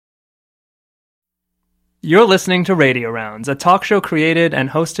You're listening to Radio Rounds, a talk show created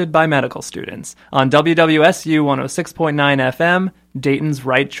and hosted by medical students on WWSU 106.9 FM, Dayton's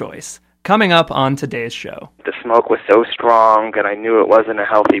Right Choice. Coming up on today's show. The smoke was so strong that I knew it wasn't a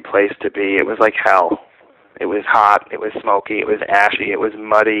healthy place to be. It was like hell. It was hot, it was smoky, it was ashy, it was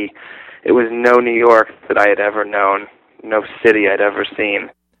muddy. It was no New York that I had ever known, no city I'd ever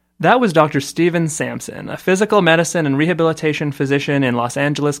seen. That was Dr. Steven Sampson, a physical medicine and rehabilitation physician in Los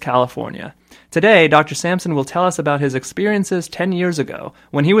Angeles, California. Today, Dr. Sampson will tell us about his experiences 10 years ago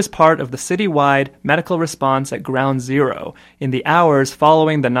when he was part of the citywide medical response at Ground Zero in the hours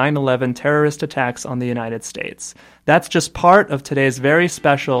following the 9/11 terrorist attacks on the United States. That's just part of today's very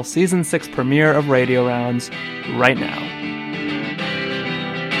special Season 6 premiere of Radio Rounds right now.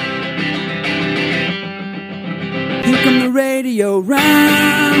 Here come the radio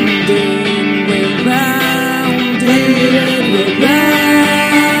rounding, we're rounding, we're rounding.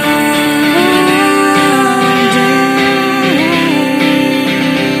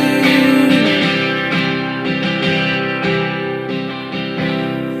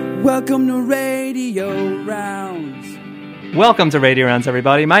 Welcome to Radio Rounds. Welcome to Radio Rounds,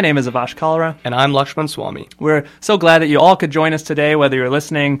 everybody. My name is Avash Kalra. And I'm Lakshman Swamy. We're so glad that you all could join us today, whether you're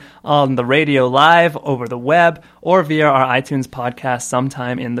listening on the radio live, over the web, or via our iTunes podcast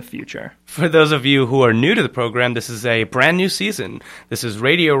sometime in the future. For those of you who are new to the program, this is a brand new season. This is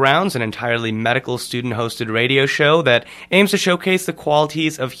Radio Rounds, an entirely medical student-hosted radio show that aims to showcase the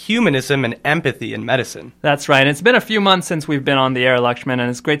qualities of humanism and empathy in medicine. That's right. It's been a few months since we've been on the air, Lakshman, and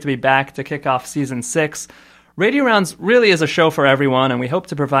it's great to be back to kick off Season 6. Radio Rounds really is a show for everyone, and we hope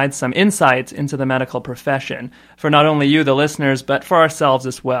to provide some insight into the medical profession for not only you, the listeners, but for ourselves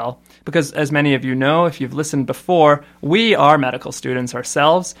as well. Because as many of you know, if you've listened before, we are medical students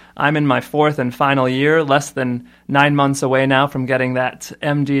ourselves. I'm in my 4th and final year, less than 9 months away now from getting that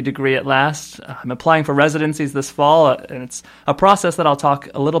MD degree at last. I'm applying for residencies this fall, and it's a process that I'll talk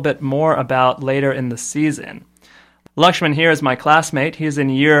a little bit more about later in the season. Lakshman here is my classmate. He's in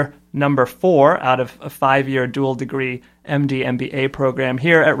year number 4 out of a 5-year dual degree MD-MBA program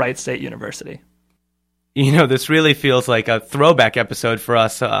here at Wright State University. You know, this really feels like a throwback episode for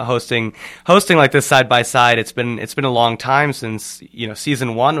us, hosting like this side by side. It's been a long time since,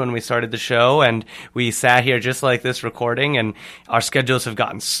 season 1 when we started the show, and we sat here just like this recording, and our schedules have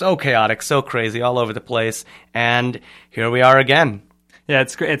gotten so chaotic, so crazy, all over the place, and here we are again. Yeah,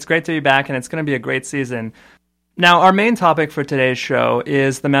 it's great to be back, and it's going to be a great season. Now, our main topic for today's show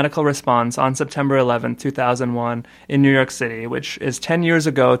is the medical response on September 11, 2001 in New York City, which is 10 years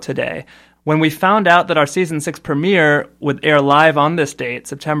ago today. When we found out that our Season 6 premiere would air live on this date,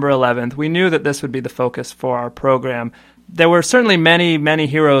 September 11th, we knew that this would be the focus for our program. There were certainly many, many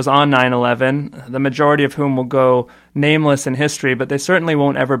heroes on 9/11, the majority of whom will go nameless in history, but they certainly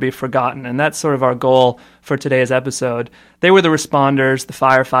won't ever be forgotten, and that's sort of our goal for today's episode. They were the responders, the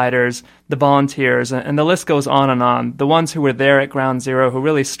firefighters, the volunteers, and the list goes on, the ones who were there at Ground Zero who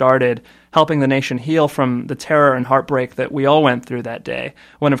really started helping the nation heal from the terror and heartbreak that we all went through that day,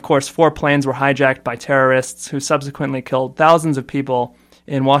 when, of course, 4 planes were hijacked by terrorists who subsequently killed thousands of people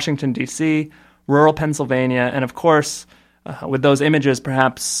in Washington, D.C., rural Pennsylvania, and, of course, with those images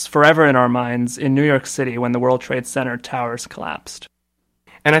perhaps forever in our minds, in New York City when the World Trade Center towers collapsed.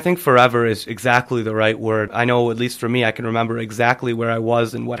 And I think forever is exactly the right word. I know, at least for me, I can remember exactly where I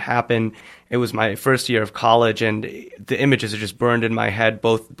was and what happened. It was my first year of college, and the images are just burned in my head,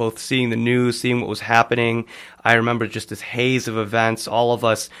 both seeing the news, seeing what was happening. I remember just this haze of events, all of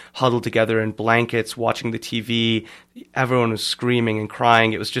us huddled together in blankets, watching the TV. Everyone was screaming and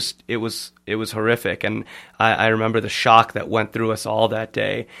crying. It was horrific, and I remember the shock that went through us all that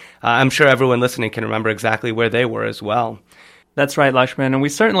day. I'm sure everyone listening can remember exactly where they were as well. That's right, Lakshman, and we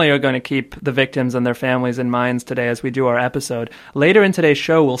certainly are going to keep the victims and their families in mind today as we do our episode. Later in today's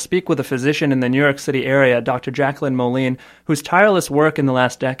show, we'll speak with a physician in the New York City area, Dr. Jacqueline Moline, whose tireless work in the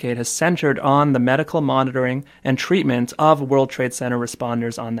last decade has centered on the medical monitoring and treatment of World Trade Center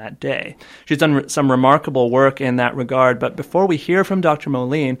responders on that day. She's done some remarkable work in that regard, but before we hear from Dr.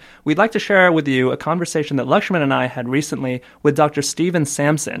 Moline, we'd like to share with you a conversation that Lakshman and I had recently with Dr. Steven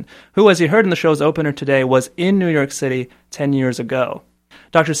Sampson, who, as you heard in the show's opener today, was in New York City 10 years ago.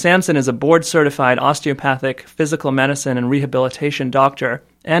 Dr. Sampson is a board-certified osteopathic physical medicine and rehabilitation doctor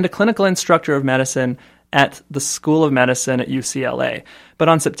and a clinical instructor of medicine at the School of Medicine at UCLA. But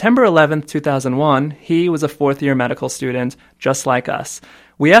on September 11th, 2001, he was a 4th-year medical student just like us.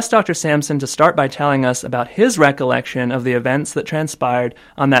 We asked Dr. Sampson to start by telling us about his recollection of the events that transpired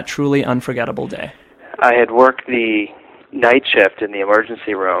on that truly unforgettable day. I had worked the night shift in the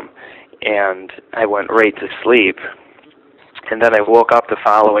emergency room, and I went right to sleep. And then I woke up the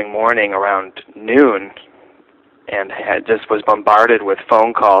following morning around noon and just was bombarded with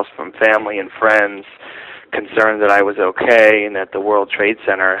phone calls from family and friends concerned that I was okay and that the World Trade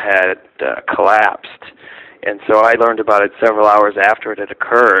Center had collapsed. And so I learned about it several hours after it had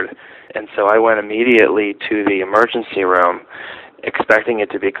occurred. And so I went immediately to the emergency room, expecting it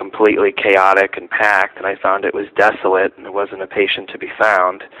to be completely chaotic and packed, and I found it was desolate and there wasn't a patient to be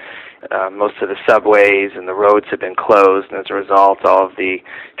found. Most of the subways and the roads had been closed, and as a result, all of the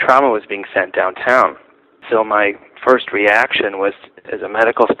trauma was being sent downtown. So my first reaction was, as a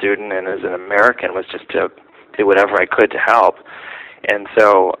medical student and as an American, was just to do whatever I could to help. And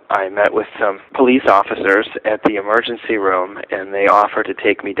so I met with some police officers at the emergency room, and they offered to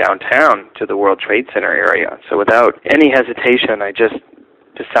take me downtown to the World Trade Center area. So without any hesitation, I just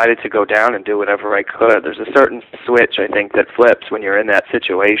decided to go down and do whatever I could. There's a certain switch, I think, that flips when you're in that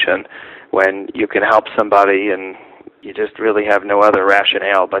situation, when you can help somebody and you just really have no other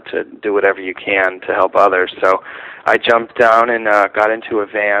rationale but to do whatever you can to help others. So I jumped down and got into a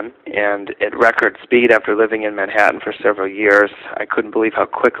van, and at record speed, after living in Manhattan for several years, I couldn't believe how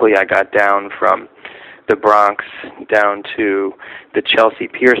quickly I got down from the Bronx down to the Chelsea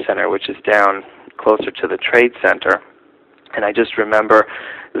Pier Center, which is down closer to the Trade Center. And I just remember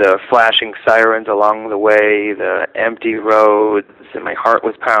the flashing sirens along the way, the empty roads, and my heart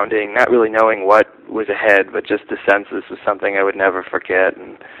was pounding, not really knowing what was ahead, but just the sense this was something I would never forget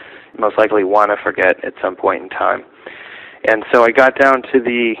and most likely want to forget at some point in time. And so I got down to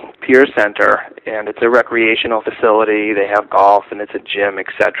the Pier Center, and it's a recreational facility. They have golf, and it's a gym,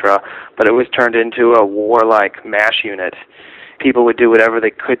 etc. But it was turned into a warlike MASH unit. People would do whatever they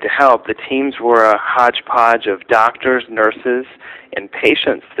could to help. The teams were a hodgepodge of doctors, nurses, and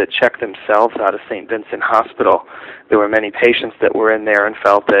patients that checked themselves out of St. Vincent Hospital. There were many patients that were in there and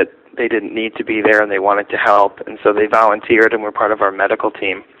felt that they didn't need to be there and they wanted to help, and so they volunteered and were part of our medical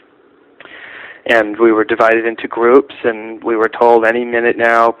team. And we were divided into groups, and we were told any minute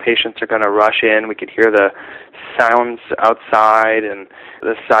now patients are going to rush in. We could hear the sounds outside and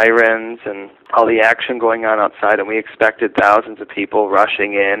the sirens and all the action going on outside, and we expected thousands of people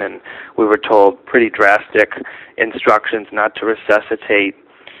rushing in, and we were told pretty drastic instructions not to resuscitate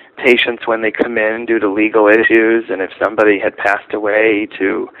patients when they come in due to legal issues, and if somebody had passed away,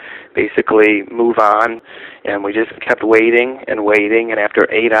 to basically move on. And we just kept waiting, and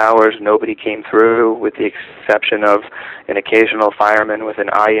after 8 hours nobody came through, with the exception of an occasional fireman with an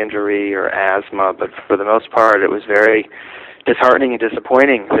eye injury or asthma. But for the most part it was very disheartening and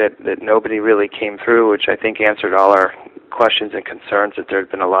disappointing that nobody really came through, which I think answered all our questions and concerns that there had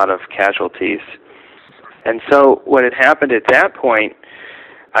been a lot of casualties. And so what had happened at that point,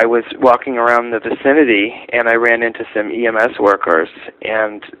 I was walking around the vicinity, and I ran into some EMS workers,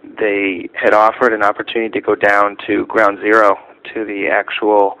 and they had offered an opportunity to go down to Ground Zero, to the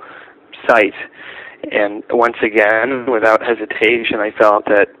actual site. And once again, without hesitation, I felt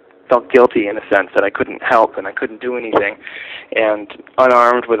guilty in a sense that I couldn't help and I couldn't do anything. And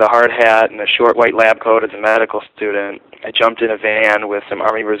unarmed with a hard hat and a short white lab coat as a medical student, I jumped in a van with some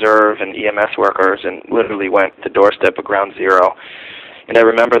Army Reserve and EMS workers and literally went to the doorstep of Ground Zero. And I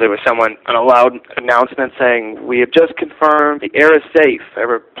remember there was someone on a loud announcement saying, "We have just confirmed the air is safe. I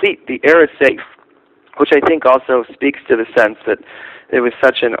repeat, the air is safe," which I think also speaks to the sense that it was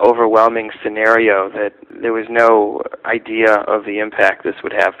such an overwhelming scenario that there was no idea of the impact this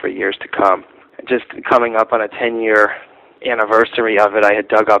would have for years to come. Just coming up on a 10-year anniversary of it, I had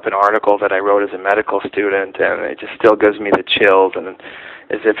dug up an article that I wrote as a medical student, and it just still gives me the chills, and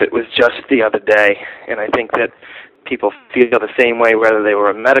as if it was just the other day. And I think that people feel the same way, whether they were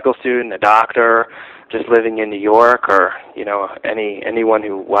a medical student, a doctor, just living in New York, or anyone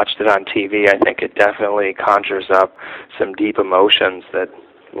who watched it on TV. I think it definitely conjures up some deep emotions that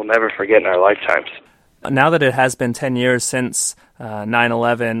we'll never forget in our lifetimes. Now that it has been 10 years since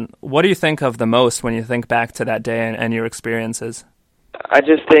 9/11, what do you think of the most when you think back to that day and your experiences? I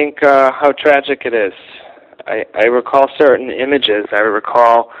just think how tragic it is. I recall certain images. I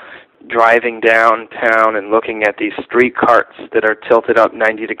recall driving downtown and looking at these street carts that are tilted up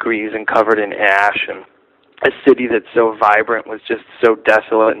 90 degrees and covered in ash, and a city that's so vibrant was just so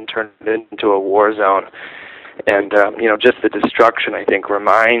desolate and turned into a war zone. And just the destruction, I think,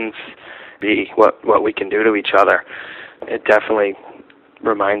 reminds me what we can do to each other. It definitely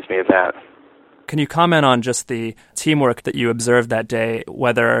reminds me of that. Can you comment on just the teamwork that you observed that day,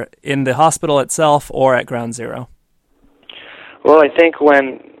 whether in the hospital itself or at Ground Zero? Well, I think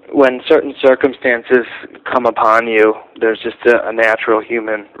when certain circumstances come upon you, there's just a natural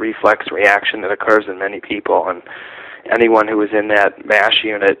human reflex reaction that occurs in many people, and anyone who was in that MASH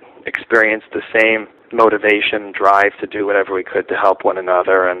unit experienced the same motivation, drive to do whatever we could to help one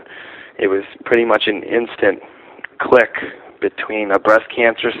another, and it was pretty much an instant click between a breast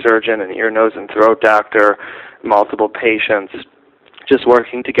cancer surgeon, an ear, nose, and throat doctor, multiple patients, just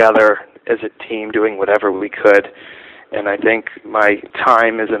working together as a team, doing whatever we could. And I think my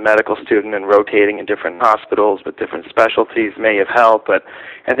time as a medical student and rotating in different hospitals with different specialties may have helped, but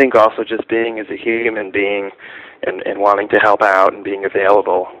I think also just being as a human being and wanting to help out and being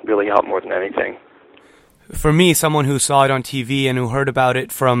available really helped more than anything. For me, someone who saw it on TV and who heard about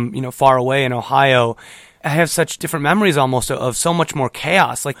it from, far away in Ohio, I have such different memories almost of so much more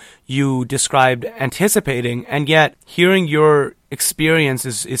chaos, like you described anticipating, and yet hearing your experience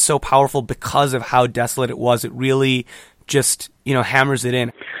is so powerful because of how desolate it was. It really just, hammers it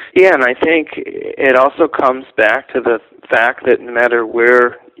in. Yeah, and I think it also comes back to the fact that no matter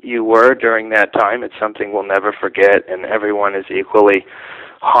where you were during that time, it's something we'll never forget, and everyone is equally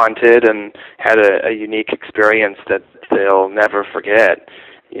haunted and had a unique experience that they'll never forget.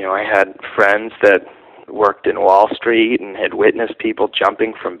 I had friends that worked in Wall Street and had witnessed people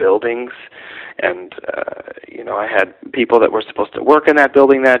jumping from buildings, and I had people that were supposed to work in that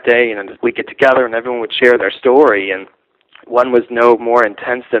building that day, and we'd get together and everyone would share their story, and one was no more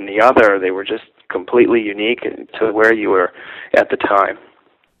intense than the other. They were just completely unique to where you were at the time.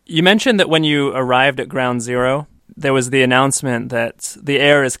 You mentioned that when you arrived at Ground Zero, there was the announcement that the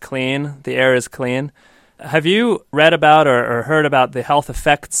air is clean, the air is clean. Have you read about or heard about the health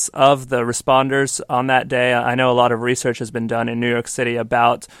effects of the responders on that day? I know a lot of research has been done in New York City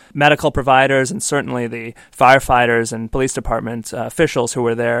about medical providers and certainly the firefighters and police department officials who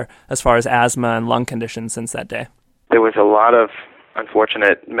were there as far as asthma and lung conditions since that day. There was a lot of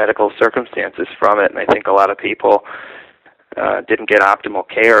unfortunate medical circumstances from it, and I think a lot of people didn't get optimal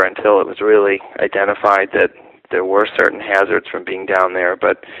care until it was really identified that there were certain hazards from being down there.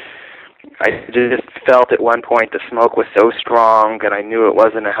 But I just felt at one point the smoke was so strong and I knew it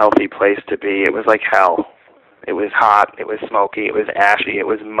wasn't a healthy place to be. It was like hell. It was hot, it was smoky, it was ashy, it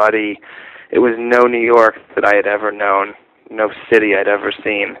was muddy. It was no New York that I had ever known, no city I'd ever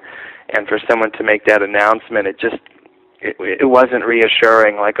seen. And for someone to make that announcement, it wasn't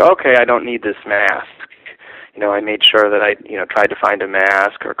reassuring, like, okay, I don't need this mask. I made sure that I, tried to find a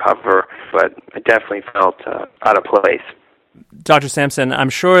mask or cover, but I definitely felt out of place. Dr. Sampson, I'm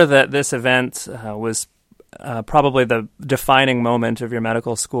sure that this event was probably the defining moment of your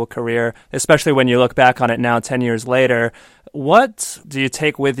medical school career, especially when you look back on it now 10 years later. What do you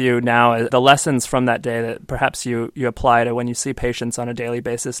take with you now, the lessons from that day that perhaps you apply to when you see patients on a daily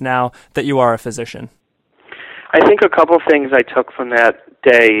basis now that you are a physician? I think a couple things I took from that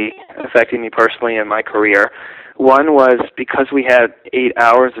day affecting me personally in my career. One was because we had 8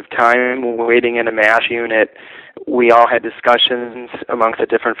 hours of time waiting in a MASH unit, we all had discussions amongst the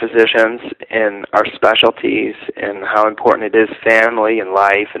different physicians in our specialties and how important it is family and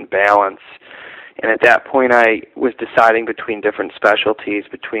life and balance. And at that point, I was deciding between different specialties,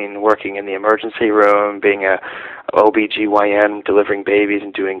 between working in the emergency room, being a OBGYN, delivering babies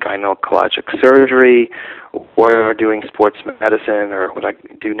and doing gynecologic surgery, or doing sports medicine, or what I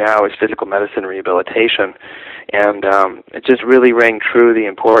do now is physical medicine rehabilitation. And it just really rang true, the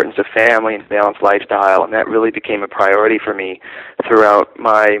importance of family and balanced lifestyle, and that really became a priority for me throughout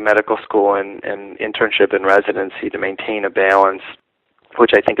my medical school and internship and residency, to maintain a balance,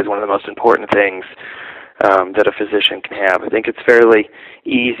 which I think is one of the most important things that a physician can have. I think it's fairly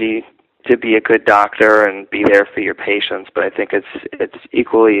easy to be a good doctor and be there for your patients, but I think it's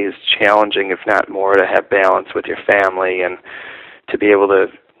equally as challenging, if not more, to have balance with your family and to be able to,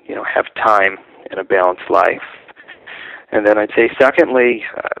 have time in a balanced life. And then I'd say, secondly,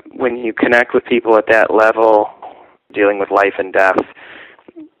 when you connect with people at that level, dealing with life and death,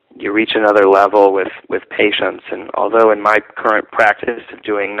 you reach another level with patients. And although in my current practice of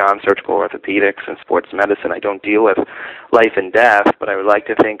doing non-surgical orthopedics and sports medicine, I don't deal with life and death, but I would like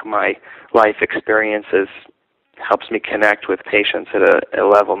to think my life experiences helps me connect with patients at a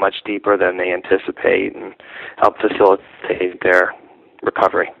level much deeper than they anticipate and help facilitate their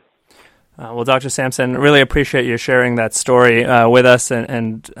recovery. Well, Dr. Sampson, really appreciate you sharing that story with us,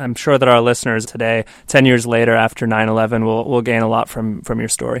 and I'm sure that our listeners today, 10 years later after 9/11, will gain a lot from your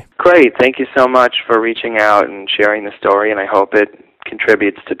story. Great. Thank you so much for reaching out and sharing the story, and I hope it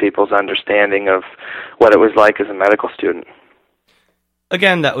contributes to people's understanding of what it was like as a medical student.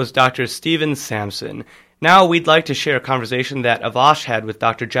 Again, that was Dr. Steven Sampson. Now we'd like to share a conversation that Avash had with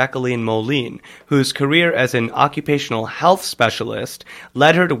Dr. Jacqueline Moline, whose career as an occupational health specialist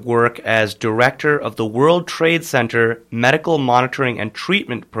led her to work as director of the World Trade Center Medical Monitoring and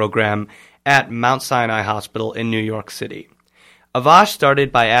Treatment Program at Mount Sinai Hospital in New York City. Avash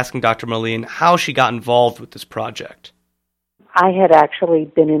started by asking Dr. Moline how she got involved with this project. I had actually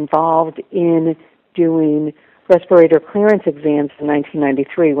been involved in doing respirator clearance exams in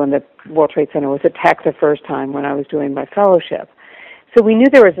 1993 when the World Trade Center was attacked the first time when I was doing my fellowship. So we knew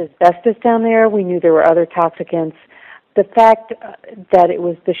there was asbestos down there. We knew there were other toxicants. The fact that it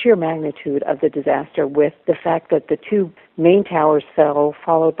was the sheer magnitude of the disaster, with the fact that the two main towers fell,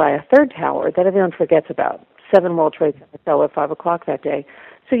 followed by a third tower that everyone forgets about. 7 World Trade Centers fell at 5 o'clock that day.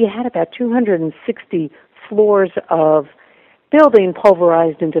 So you had about 260 floors of building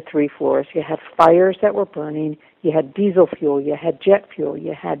pulverized into 3 floors. You had fires that were burning. You had diesel fuel. You had jet fuel.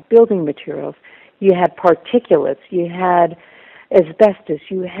 You had building materials. You had particulates. You had asbestos.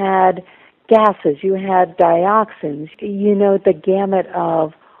 You had gases. You had dioxins. You know, the gamut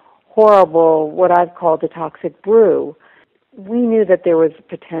of horrible, what I've called the toxic brew. We knew that there was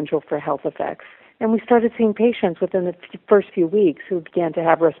potential for health effects. And we started seeing patients within the first few weeks who began to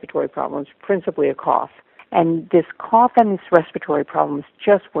have respiratory problems, principally a cough. And this cough and these respiratory problems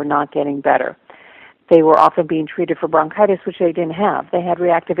just were not getting better. They were often being treated for bronchitis, which they didn't have. They had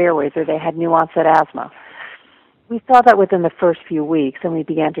reactive airways or they had new onset asthma. We saw that within the first few weeks, and we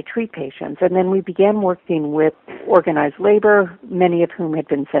began to treat patients. And then we began working with organized labor, many of whom had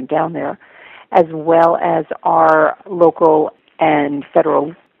been sent down there, as well as our local and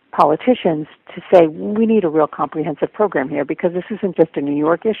federal politicians to say, we need a real comprehensive program here, because this isn't just a New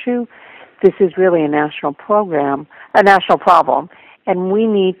York issue. This is really a national problem, and we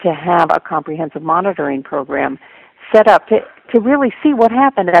need to have a comprehensive monitoring program set up to really see what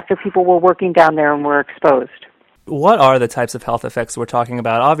happened after people were working down there and were exposed. What are the types of health effects we're talking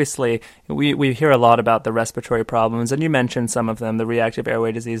about? Obviously, we hear a lot about the respiratory problems, and you mentioned some of them, the reactive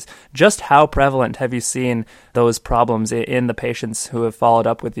airway disease. Just how prevalent have you seen those problems in the patients who have followed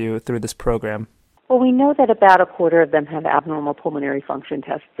up with you through this program? Well, we know that about a quarter of them have abnormal pulmonary function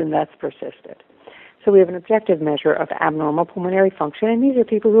tests, and that's persisted. So we have an objective measure of abnormal pulmonary function, and these are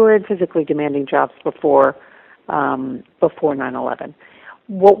people who are in physically demanding jobs before 9/11.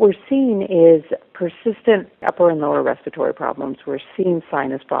 What we're seeing is persistent upper and lower respiratory problems. We're seeing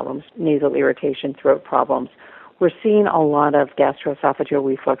sinus problems, nasal irritation, throat problems. We're seeing a lot of gastroesophageal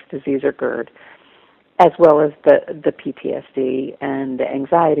reflux disease or GERD, as well as the PTSD and the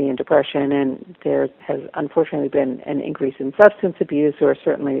anxiety and depression. And there has unfortunately been an increase in substance abuse, or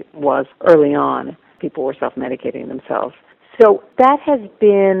certainly was early on. People were self-medicating themselves. So that has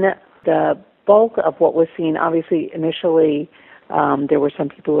been the bulk of what was seen. Obviously, initially, there were some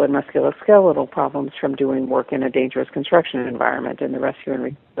people who had musculoskeletal problems from doing work in a dangerous construction environment in the rescue and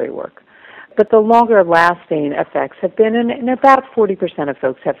recovery work. But the longer-lasting effects have been, in about 40% of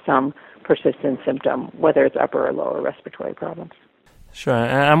folks have some persistent symptom, whether it's upper or lower respiratory problems. Sure.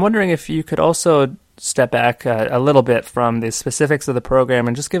 And I'm wondering if you could also step back a little bit from the specifics of the program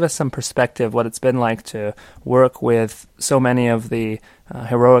and just give us some perspective what it's been like to work with so many of the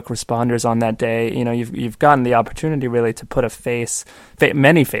heroic responders on that day. You know, you've gotten the opportunity really to put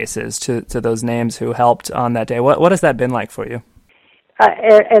many faces to those names who helped on that day. What has that been like for you?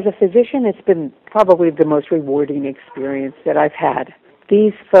 As a physician, it's been probably the most rewarding experience that I've had.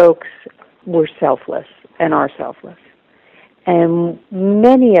 These folks were selfless and are selfless. And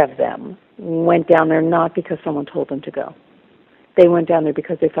many of them went down there not because someone told them to go. They went down there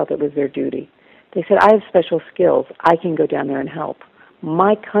because they felt it was their duty. They said, I have special skills. I can go down there and help.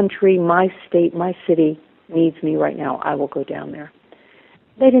 My country, my state, my city needs me right now. I will go down there.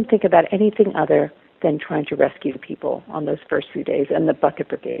 They didn't think about anything other than trying to rescue people on those first few days and the bucket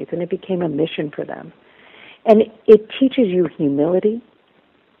brigades, and it became a mission for them. And it teaches you humility.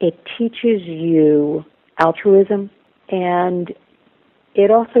 It teaches you altruism. And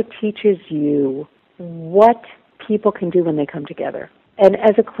it also teaches you what people can do when they come together. And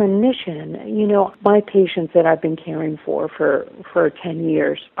as a clinician, you know, my patients that I've been caring for 10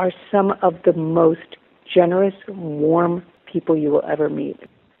 years are some of the most generous, warm people you will ever meet.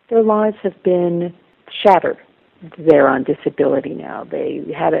 Their lives have been shattered. They're on disability now.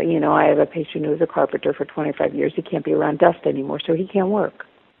 I have a patient who was a carpenter for 25 years. He can't be around dust anymore, so he can't work.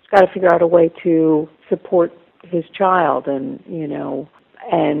 He's got to figure out a way to support his child, and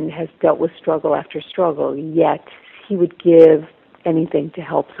has dealt with struggle after struggle, yet he would give anything to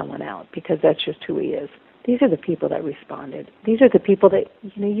help someone out because that's just who he is. These are the people that responded. These are the people that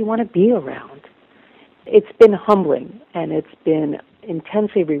you want to be around. It's been humbling, and it's been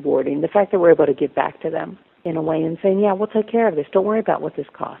intensely rewarding, the fact that we're able to give back to them in a way and saying, yeah, we'll take care of this. Don't worry about what this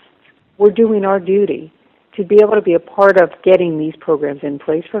costs. We're doing our duty. To be able to be a part of getting these programs in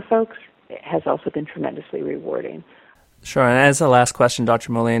place for folks has also been tremendously rewarding. Sure. And as a last question,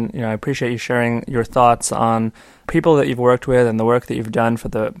 Dr. Moline, I appreciate you sharing your thoughts on people that you've worked with and the work that you've done for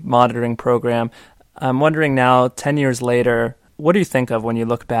the monitoring program. I'm wondering now, 10 years later, What do you think of when you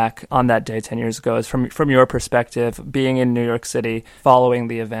look back on that day 10 years ago? As from your perspective, being in New York City, following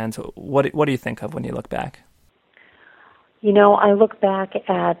the event, what do you think of when you look back? I look back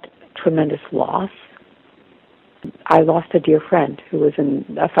at tremendous loss. I lost a dear friend who was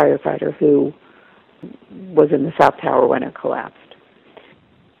a firefighter who was in the South Tower when it collapsed.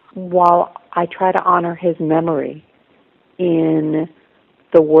 While I try to honor his memory in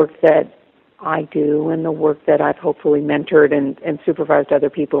the work that I do and the work that I've hopefully mentored and supervised other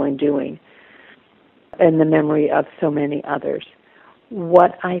people in doing, and the memory of so many others,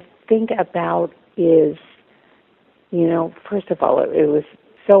 what I think about is, first of all, it was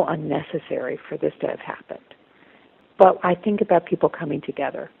so unnecessary for this to have happened. But I think about people coming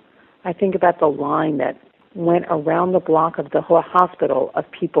together. I think about the line that went around the block of the hospital of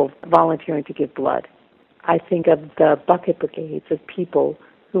people volunteering to give blood. I think of the bucket brigades of people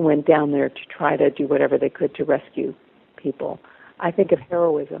who went down there to try to do whatever they could to rescue people. I think of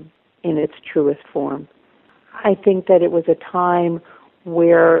heroism in its truest form. I think that it was a time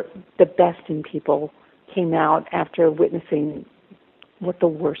where the best in people came out after witnessing what the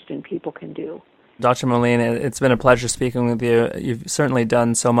worst in people can do. Dr. Moline, it's been a pleasure speaking with you. You've certainly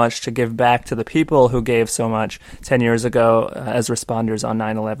done so much to give back to the people who gave so much 10 years ago as responders on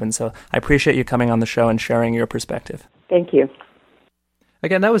 9/11. So I appreciate you coming on the show and sharing your perspective. Thank you.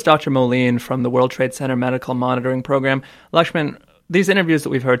 Again, that was Dr. Moline from the World Trade Center Medical Monitoring Program. Lakshman, these interviews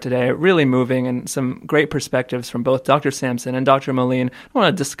that we've heard today are really moving and some great perspectives from both Dr. Sampson and Dr. Moline. I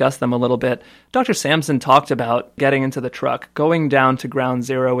want to discuss them a little bit. Dr. Sampson talked about getting into the truck, going down to ground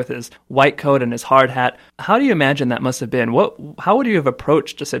zero with his white coat and his hard hat. How do you imagine that must have been? How would you have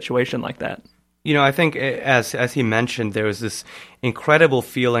approached a situation like that? I think as he mentioned, there was this incredible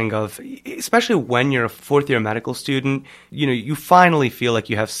feeling of, especially when you're a fourth-year medical student, you finally feel like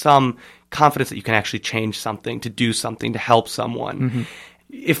you have some confidence that you can actually change something, to do something, to help someone. Mm-hmm.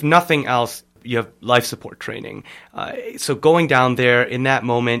 If nothing else, you have life support training. So going down there in that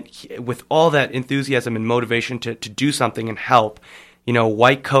moment with all that enthusiasm and motivation to do something and help,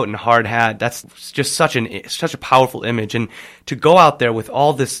 white coat and hard hat, that's just such a powerful image. And to go out there with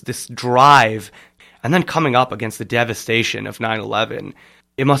all this drive and then coming up against the devastation of 9/11,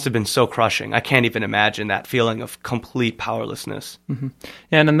 it must have been so crushing. I can't even imagine that feeling of complete powerlessness. Mm-hmm.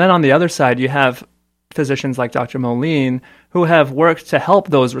 And then on the other side, you have physicians like Dr. Moline who have worked to help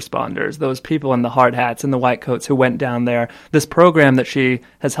those responders, those people in the hard hats and the white coats who went down there. This program that she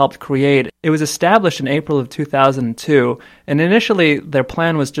has helped create, it was established in April of 2002, and initially their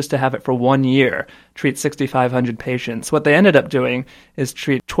plan was just to have it for 1 year, treat 6,500 patients. What they ended up doing is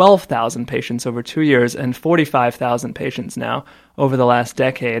treat 12,000 patients over 2 years and 45,000 patients now over the last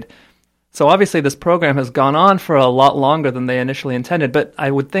decade. So obviously this program has gone on for a lot longer than they initially intended, but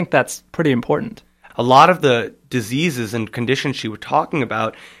I would think that's pretty important. A lot of the diseases and conditions she was talking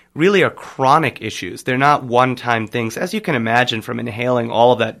about really are chronic issues. They're not one-time things. As you can imagine from inhaling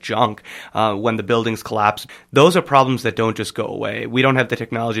all of that junk when the buildings collapse, those are problems that don't just go away. We don't have the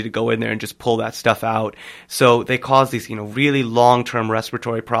technology to go in there and just pull that stuff out. So they cause these, really long-term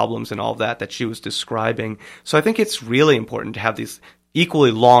respiratory problems and all of that she was describing. So I think it's really important to have these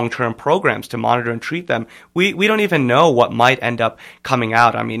equally long-term programs to monitor and treat them. We don't even know what might end up coming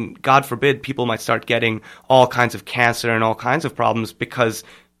out. I mean, God forbid, people might start getting all kinds of cancer and all kinds of problems because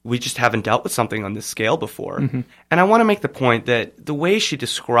we just haven't dealt with something on this scale before. Mm-hmm. And I want to make the point that the way she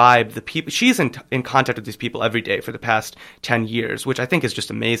described the people, she's in contact with these people every day for the past 10 years, which I think is just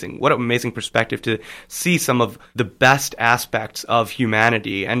amazing. What an amazing perspective to see some of the best aspects of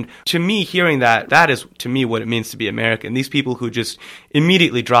humanity. And to me, hearing that is to me what it means to be American. These people who just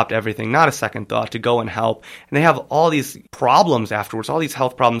immediately dropped everything, not a second thought, to go and help. And they have all these problems afterwards, all these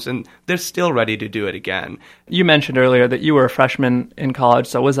health problems, and they're still ready to do it again. You mentioned earlier that you were a freshman in college,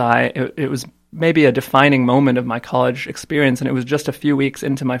 so was I. It was maybe a defining moment of my college experience, and it was just a few weeks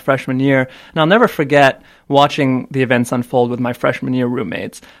into my freshman year. And I'll never forget watching the events unfold with my freshman year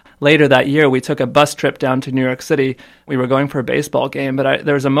roommates. Later that year, we took a bus trip down to New York City. We were going for a baseball game, but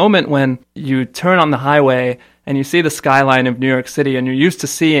there was a moment when you turn on the highway and you see the skyline of New York City, and you're used to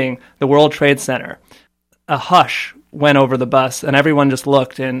seeing the World Trade Center. A hush went over the bus, and everyone just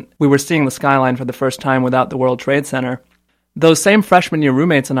looked, and we were seeing the skyline for the first time without the World Trade Center. Those same freshman year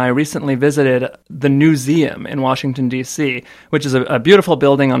roommates and I recently visited the Newseum in Washington, D.C., which is a beautiful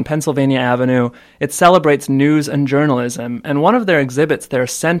building on Pennsylvania Avenue. It celebrates news and journalism, and one of their exhibits there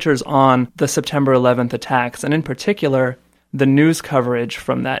centers on the September 11th attacks, and in particular, the news coverage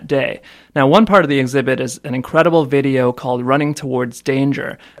from that day. Now, one part of the exhibit is an incredible video called Running Towards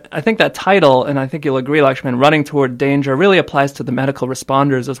Danger. I think that title, and I think you'll agree, Lakshman, Running Toward Danger really applies to the medical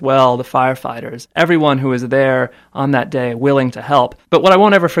responders as well, the firefighters, everyone who was there on that day willing to help. But what I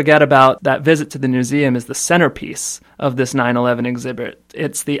won't ever forget about that visit to the museum is the centerpiece of this 9/11 exhibit.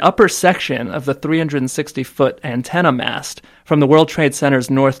 It's the upper section of the 360-foot antenna mast from the World Trade Center's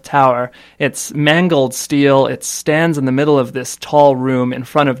North Tower. It's mangled steel. It stands in the middle of this tall room in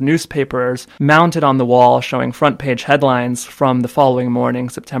front of newspapers mounted on the wall showing front-page headlines from the following morning,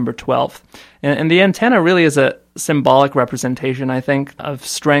 September 12th. And the antenna really is a symbolic representation, I think, of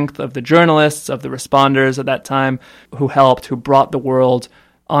strength of the journalists, of the responders at that time who helped, who brought the world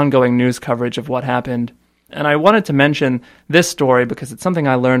ongoing news coverage of what happened. And I wanted to mention this story because it's something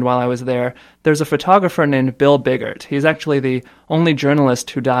I learned while I was there. There's a photographer named Bill Biggert. He's actually the only journalist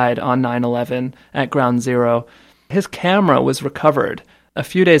who died on 9/11 at Ground Zero. His camera was recovered a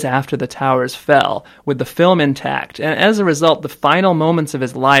few days after the towers fell, with the film intact, and as a result, the final moments of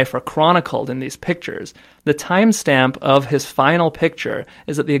his life are chronicled in these pictures. The timestamp of his final picture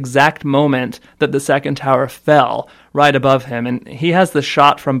is at the exact moment that the second tower fell, right above him, and he has the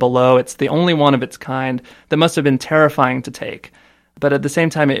shot from below. It's the only one of its kind that must have been terrifying to take. But at the same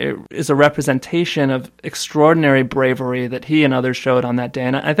time, it is a representation of extraordinary bravery that he and others showed on that day,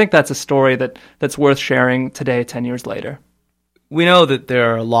 and I think that's a story that's worth sharing today, 10 years later. We know that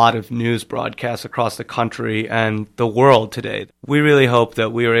there are a lot of news broadcasts across the country and the world today. We really hope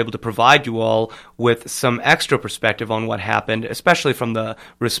that we are able to provide you all with some extra perspective on what happened, especially from the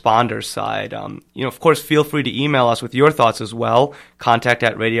responders side. Of course, feel free to email us with your thoughts as well.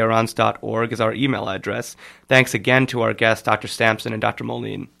 contact@radiorounds.org is our email address. Thanks again to our guests, Dr. Stampson and Dr.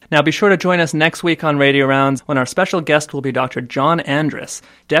 Moline. Now be sure to join us next week on Radio Rounds when our special guest will be Dr. John Andrus,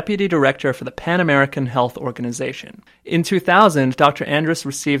 Deputy Director for the Pan American Health Organization. In 2000, Dr. Andrus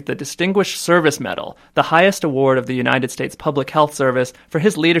received the Distinguished Service Medal, the highest award of the United States Public Health Service, for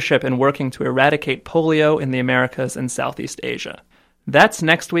his leadership in working to eradicate polio in the Americas and Southeast Asia. That's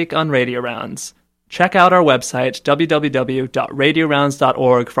next week on Radio Rounds. Check out our website,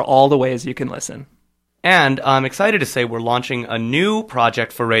 www.radiorounds.org, for all the ways you can listen. And I'm excited to say we're launching a new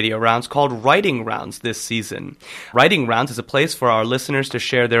project for Radio Rounds called Writing Rounds this season. Writing Rounds is a place for our listeners to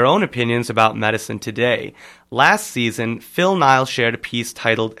share their own opinions about medicine today. Last season, Phil Niles shared a piece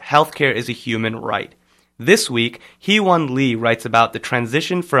titled Healthcare is a Human Right. This week, Hee-Won Lee writes about the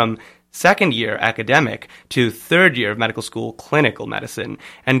transition from second-year academic to third-year of medical school clinical medicine,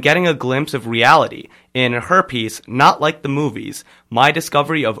 and getting a glimpse of reality in her piece, Not Like the Movies, My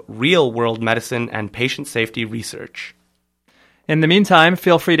Discovery of Real-World Medicine and Patient Safety Research. In the meantime,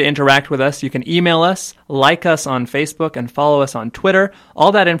 feel free to interact with us. You can email us, like us on Facebook, and follow us on Twitter.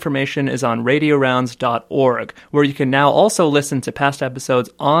 All that information is on radiorounds.org, where you can now also listen to past episodes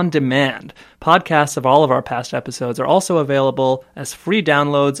on demand. Podcasts of all of our past episodes are also available as free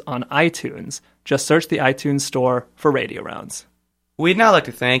downloads on iTunes. Just search the iTunes store for Radio Rounds. We'd now like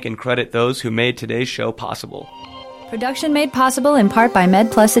to thank and credit those who made today's show possible. Production made possible in part by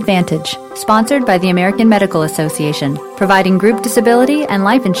MedPlus Advantage, sponsored by the American Medical Association, providing group disability and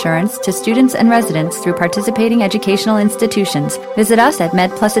life insurance to students and residents through participating educational institutions. Visit us at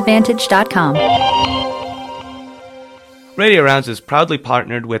medplusadvantage.com. Radio Rounds is proudly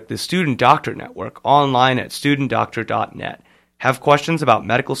partnered with the Student Doctor Network online at studentdoctor.net. Have questions about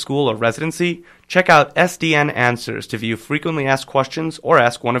medical school or residency? Check out SDN Answers to view frequently asked questions or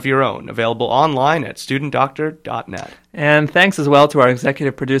ask one of your own, available online at studentdoctor.net. And thanks as well to our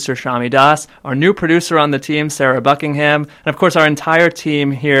executive producer, Shami Das, our new producer on the team, Sarah Buckingham, and of course our entire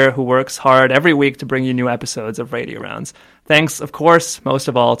team here who works hard every week to bring you new episodes of Radio Rounds. Thanks, of course, most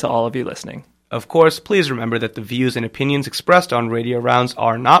of all, to all of you listening. Of course, please remember that the views and opinions expressed on Radio Rounds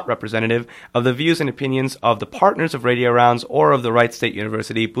are not representative of the views and opinions of the partners of Radio Rounds or of the Wright State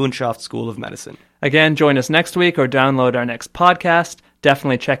University Boonshoft School of Medicine. Again, join us next week or download our next podcast.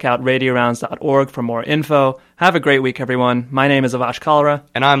 Definitely check out radiorounds.org for more info. Have a great week, everyone. My name is Avash Kalra.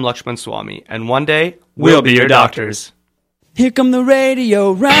 And I'm Lakshman Swamy. And one day, we'll be your doctors. Here come the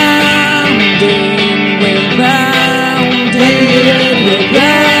radio rounding, we're rounding, we're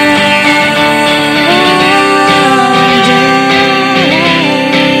rounding.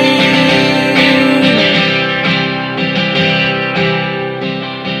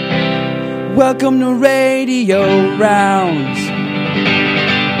 Welcome to Radio Rounds.